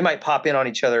might pop in on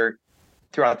each other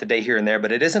throughout the day here and there,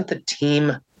 but it isn't the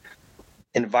team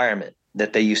environment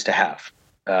that they used to have.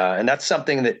 And that's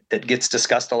something that gets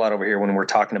discussed a lot over here when we're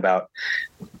talking about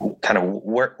kind of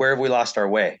where have we lost our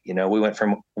way? We went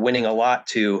from winning a lot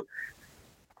to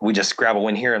we just grab a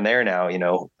win here and there now,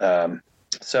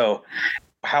 so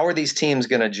how are these teams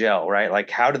going to gel, right? Like,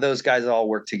 how do those guys all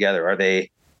work together?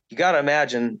 You got to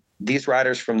imagine these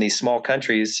riders from these small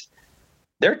countries,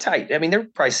 they're tight. I mean, they're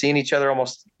probably seeing each other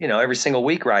almost, every single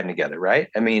week riding together, right?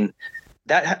 I mean,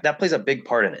 that plays a big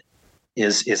part in it,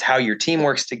 is how your team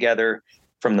works together,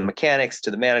 from the mechanics to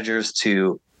the managers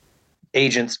to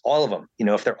agents, all of them,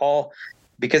 if they're all,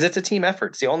 because it's a team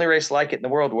effort. It's the only race like it in the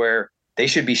world where they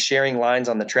should be sharing lines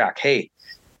on the track. Hey,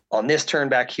 on this turn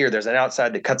back here, there's an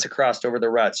outside that cuts across over the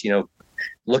ruts,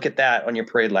 look at that on your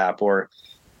parade lap, or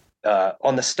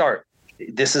on the start,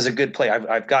 this is a good play.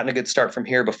 I've gotten a good start from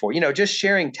here before, just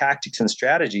sharing tactics and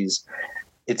strategies.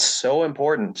 It's so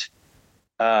important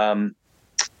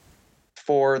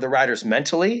for the riders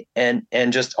mentally and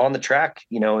just on the track,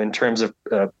 in terms of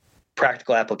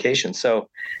practical application. So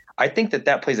I think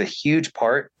that plays a huge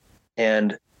part.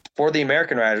 And for the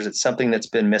American riders, it's something that's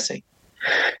been missing,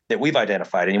 that we've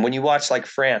identified. And when you watch like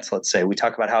France, let's say, we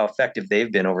talk about how effective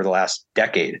they've been over the last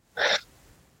decade.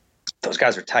 Those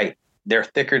guys are tight. They're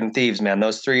thicker than thieves, man.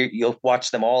 Those three, you'll watch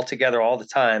them all together all the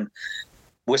time,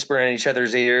 whispering in each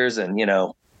other's ears and,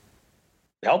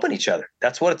 helping each other.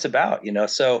 That's what it's about,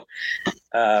 So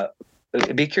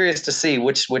be curious to see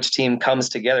which team comes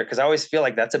together, because I always feel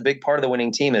like that's a big part of the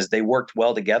winning team, is they worked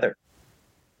well together.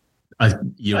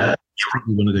 You're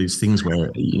probably one of those things where,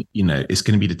 it's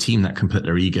going to be the team that can put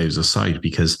their egos aside,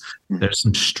 because there's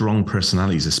some strong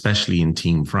personalities, especially in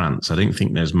Team France. I don't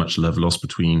think there's much love lost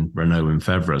between Renault and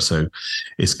Fevre. So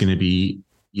it's going to be,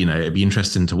 it'd be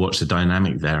interesting to watch the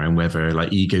dynamic there and whether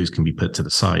like egos can be put to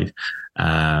the side.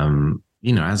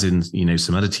 As in,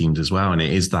 some other teams as well. And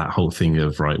it is that whole thing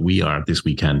of, right, we are this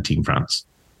weekend Team France.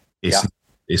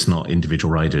 It's not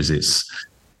individual riders, it's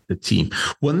the team.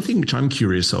 One thing which I'm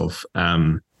curious of,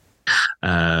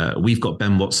 we've got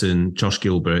Ben Watson, Josh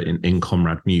Gilbert in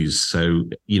Comrade Muse. So,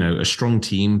 a strong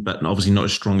team, but obviously not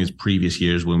as strong as previous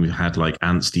years when we've had like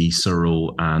Anstey,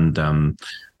 Searle and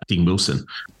Dean Wilson.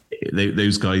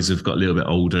 Those guys have got a little bit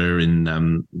older,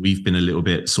 and we've been a little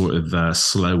bit sort of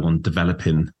slow on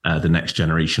developing the next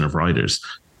generation of riders.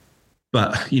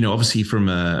 But, obviously from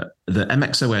the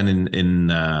MXoN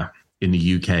in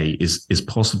the UK is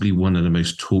possibly one of the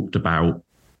most talked about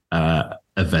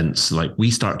events. Like,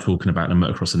 we start talking about the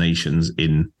Motocross of Nations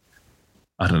in,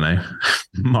 I don't know,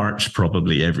 March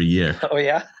probably every year. Oh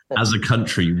yeah. As a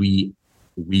country,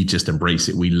 we just embrace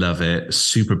it. We love it.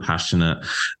 Super passionate.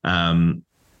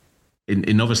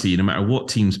 And obviously, no matter what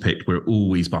team's picked, we're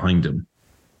always behind them.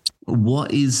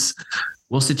 What's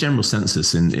the general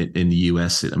census in the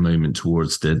US at the moment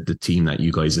towards the team that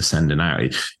you guys are sending out?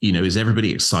 Is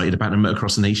everybody excited about the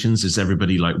Motocross of Nations? Is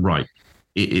everybody like, right,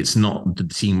 it's not the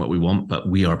team what we want, but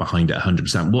we are behind it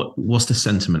 100%? What's the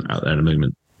sentiment out there at the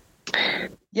moment?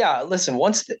 Yeah, listen,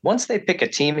 once they pick a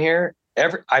team here,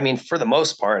 for the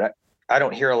most part, I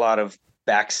don't hear a lot of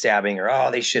backstabbing or,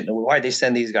 oh, they shouldn't, why'd they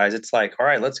send these guys? It's like, all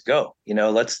right, let's go.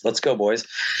 Let's go, boys.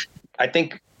 I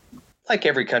think, like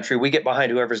every country, we get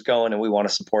behind whoever's going and we want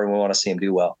to support and we want to see them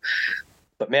do well.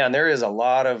 But man, there is a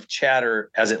lot of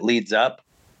chatter as it leads up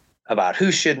about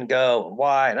who shouldn't go and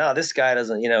why. No, this guy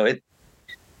doesn't,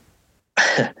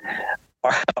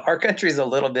 our country's a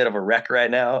little bit of a wreck right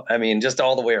now. I mean, just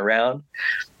all the way around.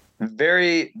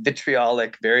 Very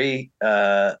vitriolic, very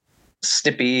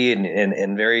snippy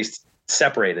and very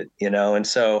separated, and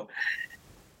so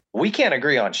we can't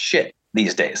agree on shit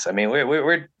these days. I mean,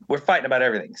 we're fighting about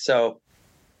everything. So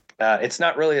it's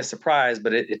not really a surprise,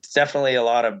 but it's definitely a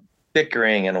lot of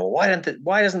bickering and why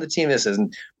doesn't the team this is,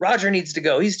 and Roger needs to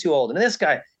go, he's too old, and this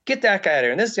guy, get that guy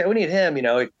there. And this guy, we need him,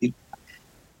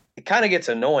 it kind of gets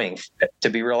annoying, to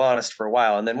be real honest, for a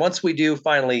while. And then once we do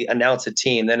finally announce a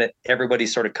team, then everybody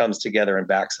sort of comes together and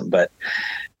backs them. But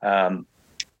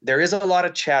there is a lot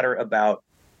of chatter about,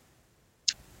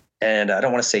 and I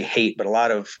don't want to say hate, but a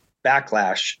lot of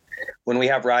backlash when we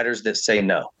have riders that say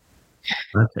no.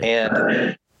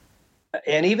 Okay.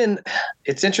 And even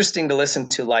it's interesting to listen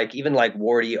to, like, even like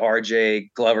Wardy,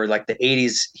 RJ, Glover, like the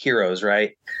 80s heroes,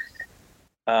 right?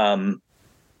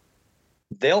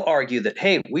 They'll argue that,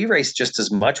 hey, we raced just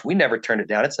as much. We never turned it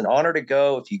down. It's an honor to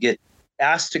go. If you get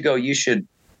asked to go, you should,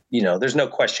 there's no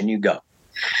question, you go.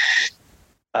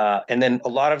 And then a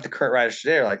lot of the current riders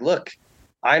today are like, look,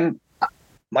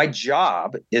 my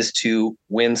job is to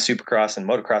win Supercross and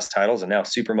motocross titles, and now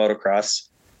super motocross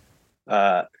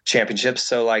championships.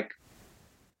 So like,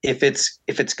 if it's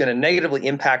going to negatively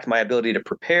impact my ability to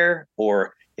prepare,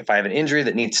 or if I have an injury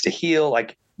that needs to heal,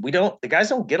 like the guys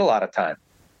don't get a lot of time.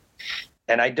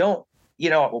 And I don't,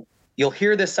 you'll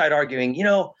hear this side arguing,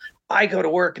 I go to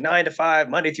work 9 to 5,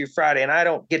 Monday through Friday, and I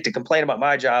don't get to complain about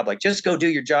my job. Like, just go do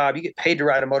your job. You get paid to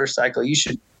ride a motorcycle. You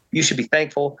should be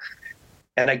thankful.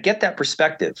 And I get that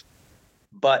perspective,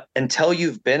 but until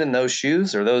you've been in those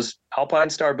shoes or those Alpine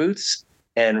Star boots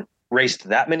and raced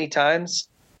that many times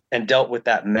and dealt with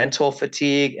that mental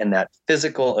fatigue and that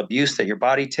physical abuse that your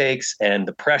body takes and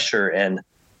the pressure, and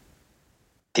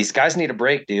these guys need a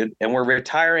break, dude. And we're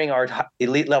retiring our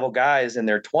elite level guys in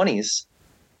their 20s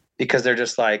because they're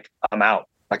just like, I'm out.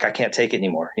 Like, I can't take it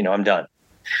anymore. I'm done.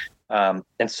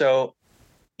 And so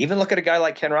even look at a guy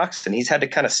like Ken Roxton. He's had to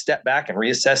kind of step back and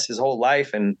reassess his whole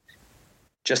life and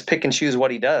just pick and choose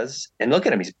what he does. And look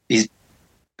at him. He's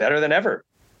better than ever,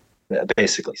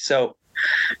 basically. So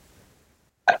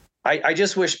I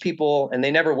just wish people, and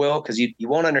they never will, because you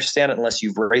won't understand it unless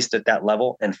you've raced at that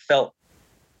level and felt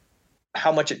how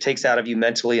much it takes out of you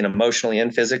mentally and emotionally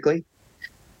and physically.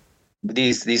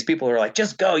 These people are like,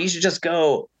 just go, you should just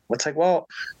go. It's like, well,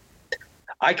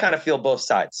 I kind of feel both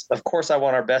sides. Of course, I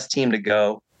want our best team to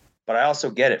go, but I also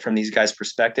get it from these guys'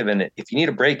 perspective. And if you need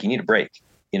a break, you need a break.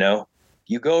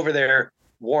 You go over there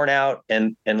worn out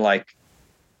and like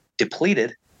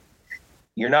depleted.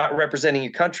 You're not representing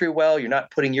your country well. You're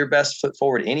not putting your best foot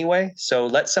forward anyway. So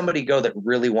let somebody go that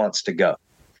really wants to go.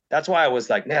 That's why I was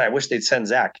like, man, I wish they'd send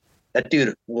Zach. That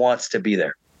dude wants to be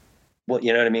there. Well,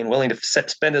 you know what I mean? Willing to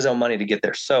spend his own money to get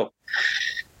there. So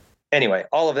anyway,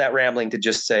 all of that rambling to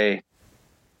just say,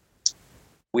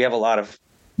 we have a lot of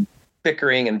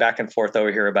bickering and back and forth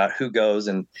over here about who goes.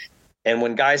 And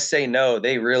when guys say no,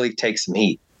 they really take some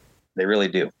heat. They really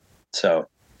do. So.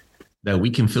 No, we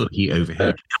can feel the heat over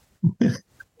here.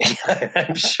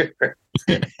 I'm sure.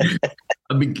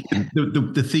 I mean,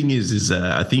 the thing is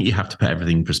I think you have to put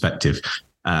everything in perspective.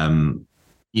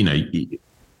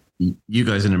 You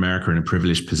guys in America are in a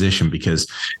privileged position because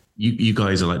you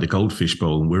guys are like the goldfish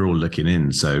bowl and we're all looking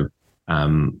in. So,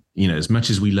 as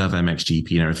much as we love MXGP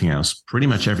and everything else, pretty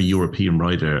much every European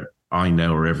rider I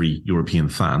know, or every European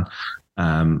fan,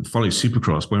 follows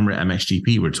Supercross. When we're at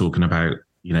MXGP, we're talking about,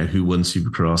 who won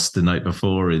Supercross the night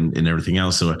before and everything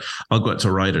else. So I'll go up to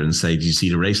a rider and say, did you see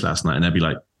the race last night? And they'll be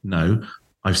like, no,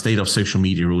 I've stayed off social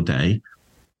media all day.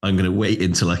 I'm going to wait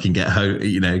until I can get home,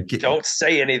 Don't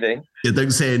say anything. Yeah, don't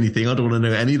say anything. I don't want to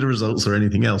know any of the results or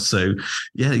anything else. So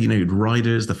yeah,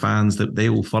 riders, the fans, that they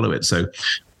all follow it. So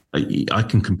I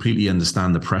can completely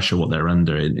understand the pressure, what they're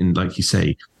under. And like you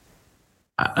say,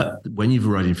 when you're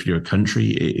riding for your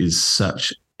country, it is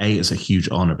such, A, it's a huge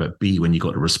honor, but B, when you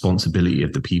got the responsibility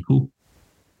of the people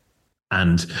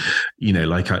and,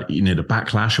 the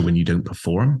backlash of when you don't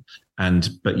perform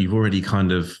but you've already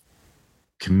kind of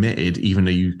committed, even though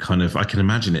you kind of, I can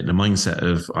imagine it, the mindset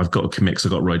of I've got to commit because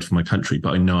I've got to ride for my country,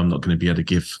 but I know I'm not going to be able to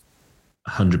give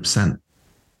 100%,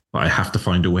 but I have to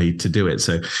find a way to do it.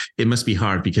 So it must be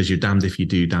hard because you're damned if you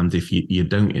do, damned if you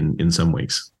don't in some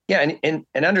ways. Yeah. And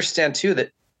understand too,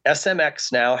 that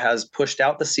SMX now has pushed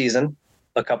out the season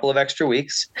a couple of extra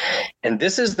weeks. And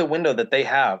this is the window that they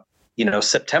have,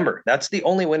 September. That's the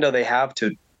only window they have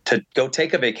to go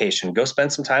take a vacation, go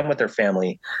spend some time with their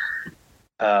family.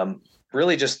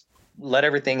 Really just let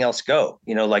everything else go,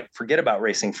 forget about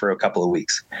racing for a couple of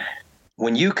weeks.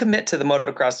 When you commit to the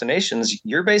Motocross of Nations,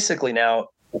 you're basically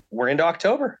we're into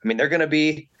October. I mean,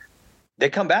 they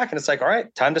come back and it's like, all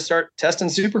right, time to start testing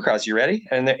Supercross. You ready?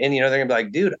 And they're going to be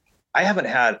like, dude, I haven't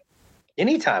had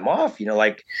any time off,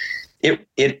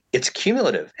 it's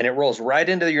cumulative and it rolls right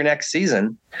into your next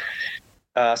season.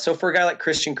 So for a guy like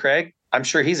Christian Craig, I'm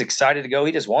sure he's excited to go.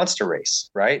 He just wants to race.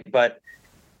 Right. But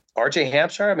RJ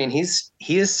Hampshire, I mean,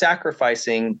 he is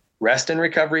sacrificing rest and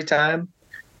recovery time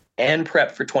and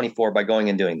prep for 24 by going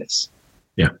and doing this.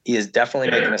 he is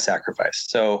definitely making a sacrifice.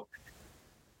 So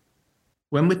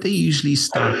when would they usually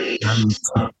start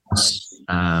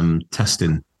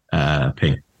testing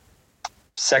Ping?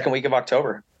 second week of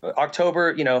October.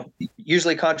 October,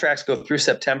 usually contracts go through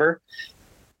September.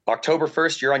 October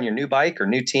 1st, you're on your new bike or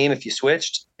new team if you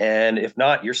switched. And if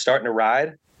not, you're starting to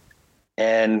ride.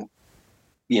 And,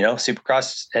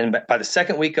 Supercross. And by the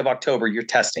second week of October, you're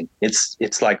testing.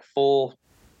 It's like full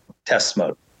test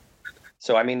mode.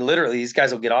 So, I mean, literally, these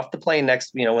guys will get off the plane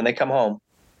next, when they come home,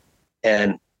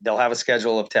 and they'll have a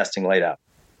schedule of testing laid out.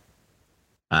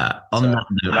 That note,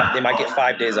 they might get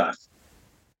 5 days off.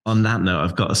 On that note,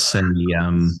 I've got to say,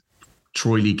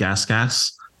 Troy Lee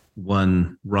Gas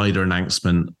one rider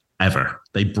announcement ever.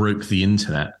 They broke the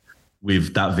internet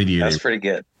with that video. That's pretty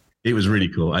good. It was really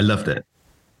cool. I loved it.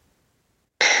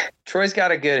 Troy's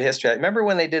got a good history. Remember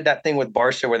when they did that thing with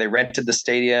Barsha where they rented the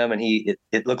stadium and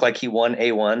it looked like he won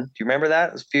A1? Do you remember that?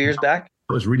 It was a few years back.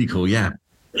 It was really cool. Yeah.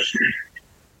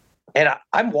 And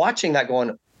I'm watching that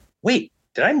going, wait,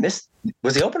 did I miss?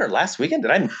 Was the opener last weekend?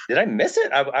 Did I miss it?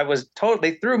 I was told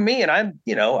they threw me, and I'm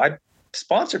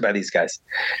sponsored by these guys.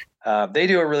 They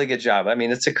do a really good job. I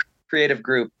mean, it's a creative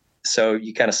group, so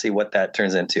you kind of see what that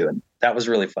turns into, and that was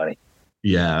really funny.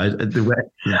 Yeah,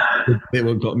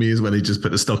 what got me is when they just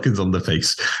put the stockings on the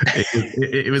face.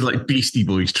 It was like Beastie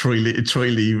Boys, Troy Lee.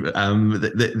 The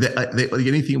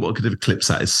only thing what could have eclipsed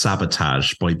that is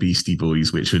Sabotage by Beastie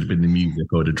Boys, which would have been the music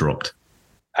I would have dropped.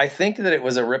 I think that it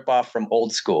was a ripoff from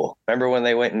Old School. Remember when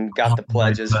they went and got the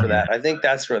pledges for that? I think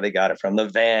that's where they got it from, the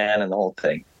van and the whole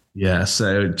thing. Yeah,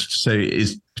 so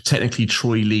is technically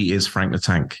Troy Lee is Frank the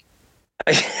Tank.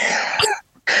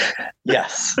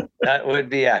 Yes, that would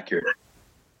be accurate.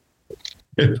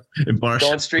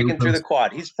 Going streaking through the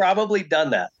quad. He's probably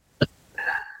done that.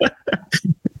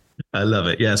 I love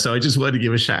it. Yeah. So I just wanted to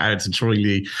give a shout out to Troy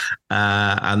Lee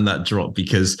and that drop,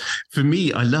 because for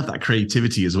me, I love that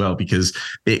creativity as well, because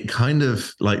it kind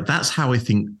of like, that's how I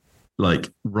think like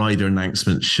rider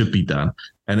announcements should be done.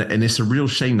 And it's a real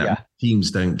shame that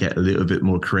teams don't get a little bit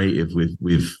more creative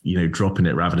with dropping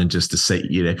it rather than just to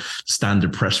say,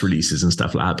 standard press releases and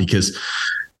stuff like that, because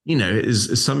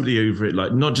as somebody over it,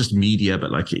 like not just media,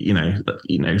 but like,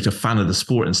 a fan of the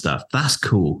sport and stuff. That's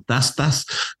cool. That's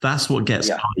what gets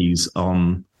eyes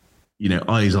on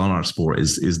our sport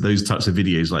is those types of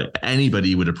videos. Like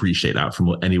anybody would appreciate that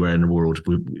from anywhere in the world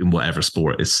in whatever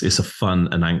sport. It's a fun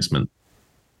announcement.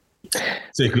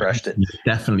 So crushed it.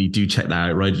 Definitely do check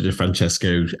that out. Rider de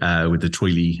Francesco with the Troy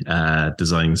Lee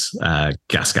Designs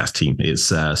Gas team. It's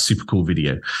a super cool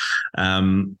video.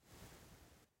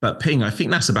 But Ping, I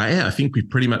think that's about it. I think we've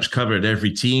pretty much covered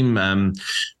every team.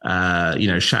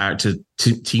 Shout out to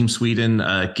Team Sweden,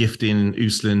 Gifting,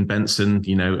 Uslan, Benson,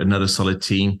 another solid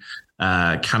team.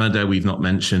 Canada, we've not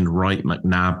mentioned. Wright,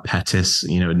 McNabb, Pettis,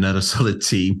 another solid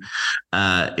team.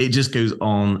 It just goes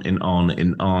on and on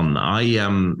and on. I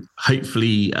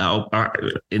hopefully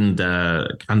in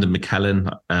the Camden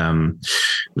McKellen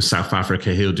with South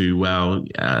Africa, he'll do well.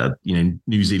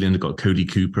 New Zealand have got Cody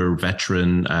Cooper,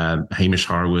 veteran, Hamish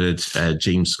Harwood,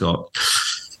 James Scott.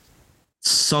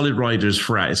 Solid riders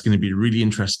throughout. It's going to be really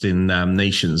interesting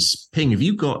nations. Ping, have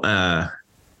you got?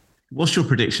 What's your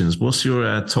predictions? What's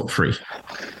your top three?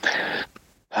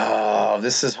 Oh,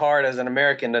 this is hard as an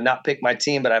American to not pick my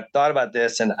team, but I've thought about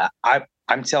this, and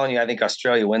I'm telling you, I think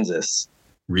Australia wins this.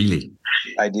 Really?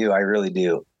 I do. I really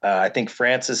do. I think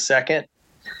France is second,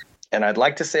 and I'd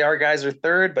like to say our guys are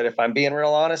third, but if I'm being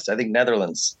real honest, I think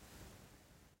Netherlands.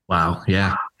 Wow.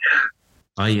 Yeah.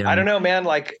 I don't know, man.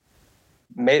 Like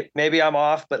maybe I'm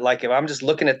off, but like if I'm just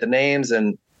looking at the names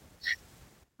and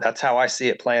that's how I see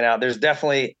it playing out. There's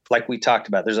definitely, like we talked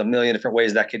about, there's a million different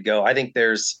ways that could go. I think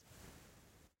there's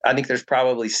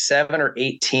probably 7 or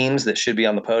 8 teams that should be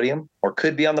on the podium or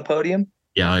could be on the podium.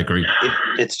 Yeah, I agree.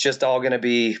 It's just all going to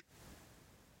be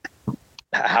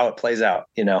how it plays out,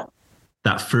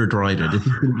 That third rider, this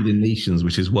is going to be the nations,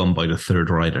 which is won by the third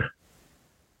rider.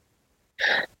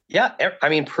 Yeah. I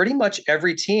mean, pretty much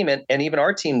every team and even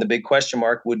our team, the big question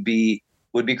mark would be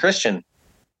Christian.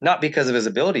 Not because of his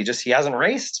ability, just he hasn't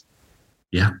raced.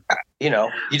 Yeah. You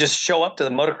just show up to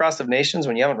the Motocross of Nations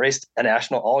when you haven't raced a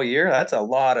national all year. That's a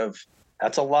lot.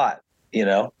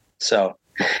 So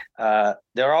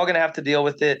they're all going to have to deal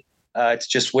with it. It's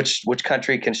just which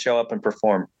country can show up and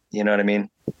perform. You know what I mean?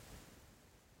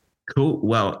 Cool.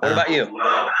 Well, what about you?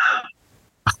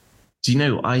 Do you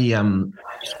know,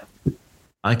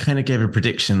 I kind of gave a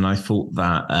prediction. I thought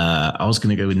that I was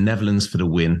going to go with Netherlands for the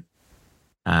win.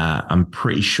 I'm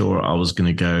pretty sure I was going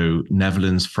to go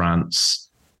Netherlands,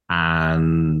 France,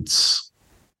 and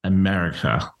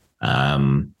America.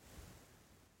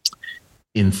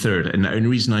 in third. And the only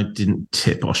reason I didn't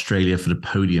tip Australia for the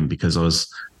podium because I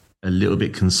was a little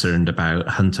bit concerned about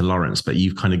Hunter Lawrence, but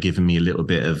you've kind of given me a little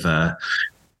bit of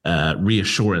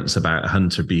reassurance about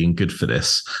Hunter being good for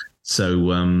this.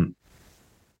 So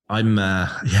I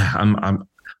might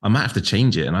have to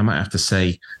change it, and I might have to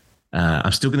say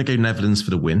I'm still going to go Netherlands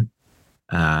for the win.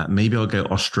 Maybe I'll go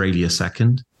Australia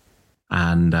second,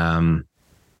 and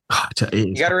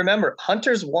you got to remember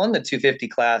Hunter's won the 250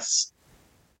 class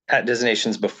at Disney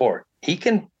Nations before. He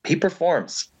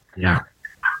performs. Yeah,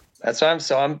 that's why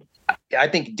I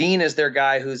think Dean is their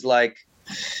guy who's like,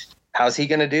 how's he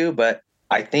going to do? But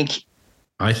I think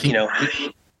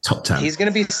top 10. He's going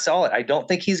to be solid. I don't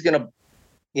think he's going to,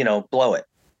 blow it.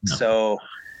 No. So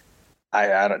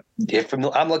I don't.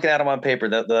 I'm looking at him on paper,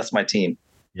 that's my team.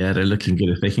 Yeah, they're looking good.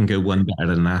 If they can go one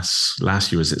better than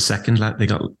last year, was it second? They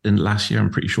got in last year. I'm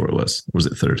pretty sure it was. Or was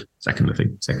it third? Second, I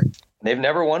think. Second. They've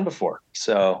never won before,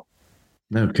 so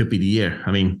no, it could be the year.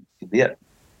 I mean, yeah.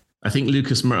 I think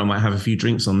Lucas Murtaugh might have a few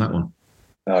drinks on that one.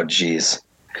 Oh, geez.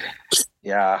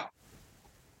 Yeah.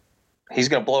 He's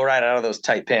going to blow right out of those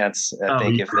tight pants, I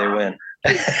think, if they win.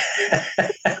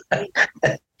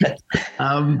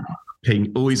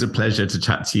 Ping, always a pleasure to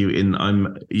chat to you.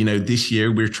 This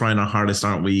year we're trying our hardest,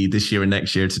 aren't we? This year and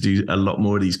next year to do a lot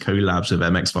more of these collabs with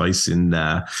MX Vice and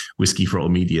Whiskey Throttle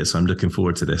Media. So I'm looking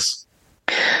forward to this.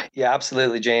 Yeah,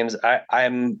 absolutely, James.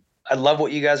 I love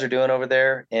what you guys are doing over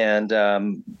there, and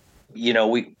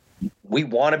we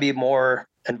want to be more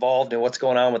involved in what's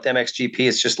going on with MXGP.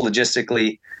 It's just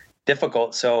logistically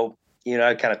difficult. So,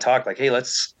 I kind of talk like, hey,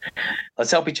 let's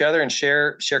help each other and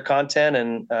share content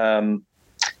and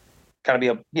kind of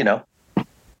be a,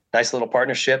 nice little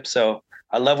partnership. So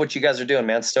I love what you guys are doing,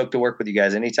 man. Stoked to work with you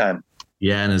guys anytime.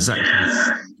 Yeah. And exactly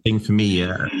the thing for me,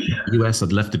 US,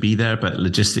 I'd love to be there, but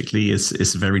logistically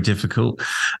it's very difficult.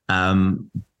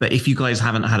 But if you guys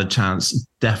haven't had a chance,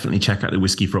 definitely check out the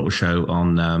Whiskey Throttle Show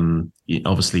on,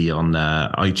 obviously on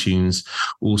iTunes,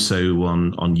 also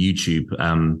on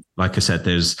YouTube. Like I said,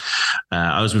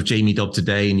 I was with Jamie Dobb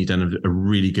today, and you've done a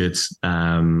really good,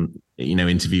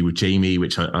 interview with Jamie,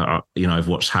 which I've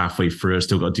watched halfway through. I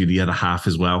still got to do the other half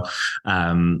as well.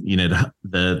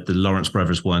 The Lawrence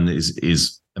brothers one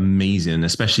is amazing,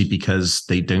 especially because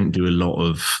they don't do a lot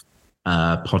of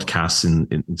podcasts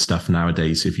and stuff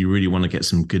nowadays. So if you really want to get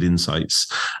some good insights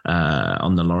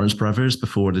on the Lawrence brothers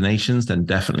before the Nations, then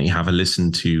definitely have a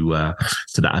listen to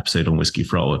that episode on Whiskey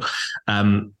Throttle.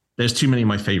 There's too many of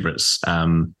my favorites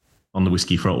on the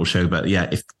Whiskey Throttle Show, but yeah,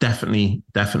 definitely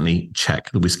check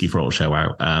the Whiskey Throttle Show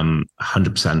out.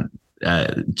 100%.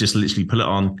 Just literally pull it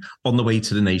on the way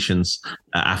to the Nations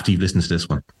after you've listened to this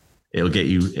one. It'll get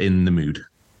you in the mood.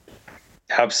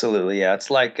 Absolutely, yeah. It's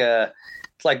like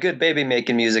good baby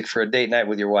making music for a date night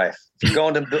with your wife. If you're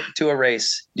going to a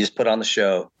race, you just put on the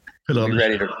show. Be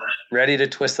ready to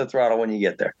twist the throttle when you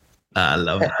get there. I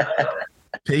love it.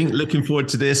 Ping, looking forward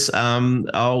to this.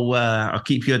 I'll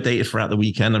keep you updated throughout the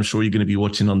weekend. I'm sure you're going to be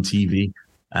watching on TV.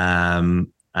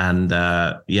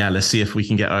 Let's see if we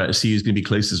can see who's going to be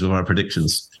closest with our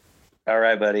predictions. All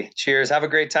right, buddy. Cheers. Have a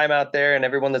great time out there, and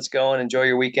everyone that's going, enjoy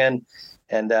your weekend,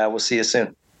 and we'll see you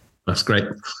soon. That's great.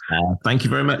 Thank you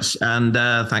very much. And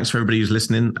thanks for everybody who's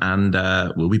listening, and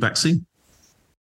we'll be back soon.